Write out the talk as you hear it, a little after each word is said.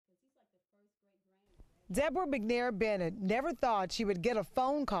Deborah McNair Bennett never thought she would get a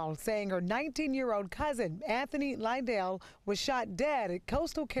phone call saying her 19-year-old cousin, Anthony Lydell, was shot dead at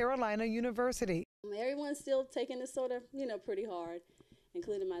Coastal Carolina University. Everyone's still taking this sort of, pretty hard,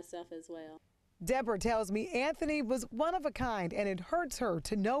 including myself as well. Deborah tells me Anthony was one of a kind, and it hurts her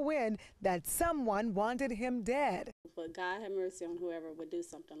to know that someone wanted him dead. But God have mercy on whoever would do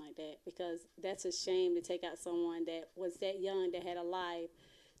something like that, because that's a shame to take out someone that was that young, that had a life,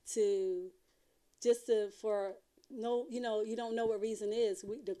 you don't know what reason is.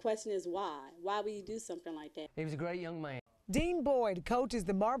 The question is why? Why would you do something like that? He was a great young man. Dean Boyd coaches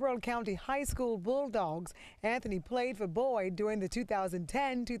the Marlboro County High School Bulldogs. Anthony played for Boyd during the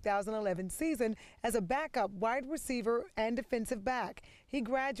 2010-2011 season as a backup wide receiver and defensive back. He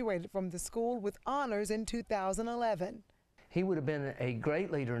graduated from the school with honors in 2011. He would have been a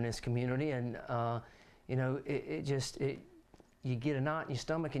great leader in this community, and you get a knot in your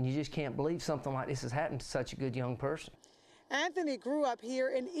stomach and you just can't believe something like this has happened to such a good young person. Anthony grew up here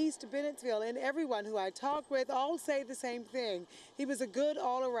in East Bennettsville, and everyone who I talk with all say the same thing. He was a good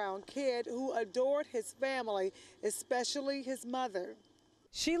all-around kid who adored his family, especially his mother.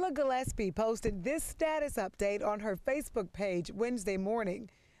 Sheila Gillespie posted this status update on her Facebook page Wednesday morning.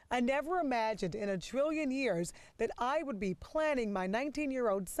 I never imagined in a trillion years that I would be planning my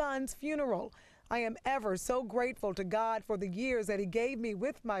 19-year-old son's funeral. I am ever so grateful to God for the years that He gave me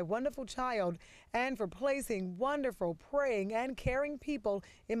with my wonderful child, and for placing wonderful, praying, and caring people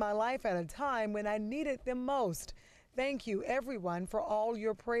in my life at a time when I needed them most. Thank you, everyone, for all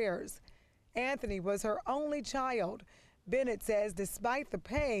your prayers. Anthony was her only child. Bennett says despite the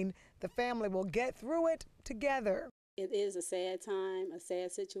pain, the family will get through it together. It is a sad time, a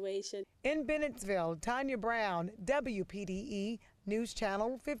sad situation. In Bennettsville, Tanya Brown, WPDE News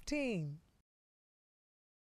Channel 15.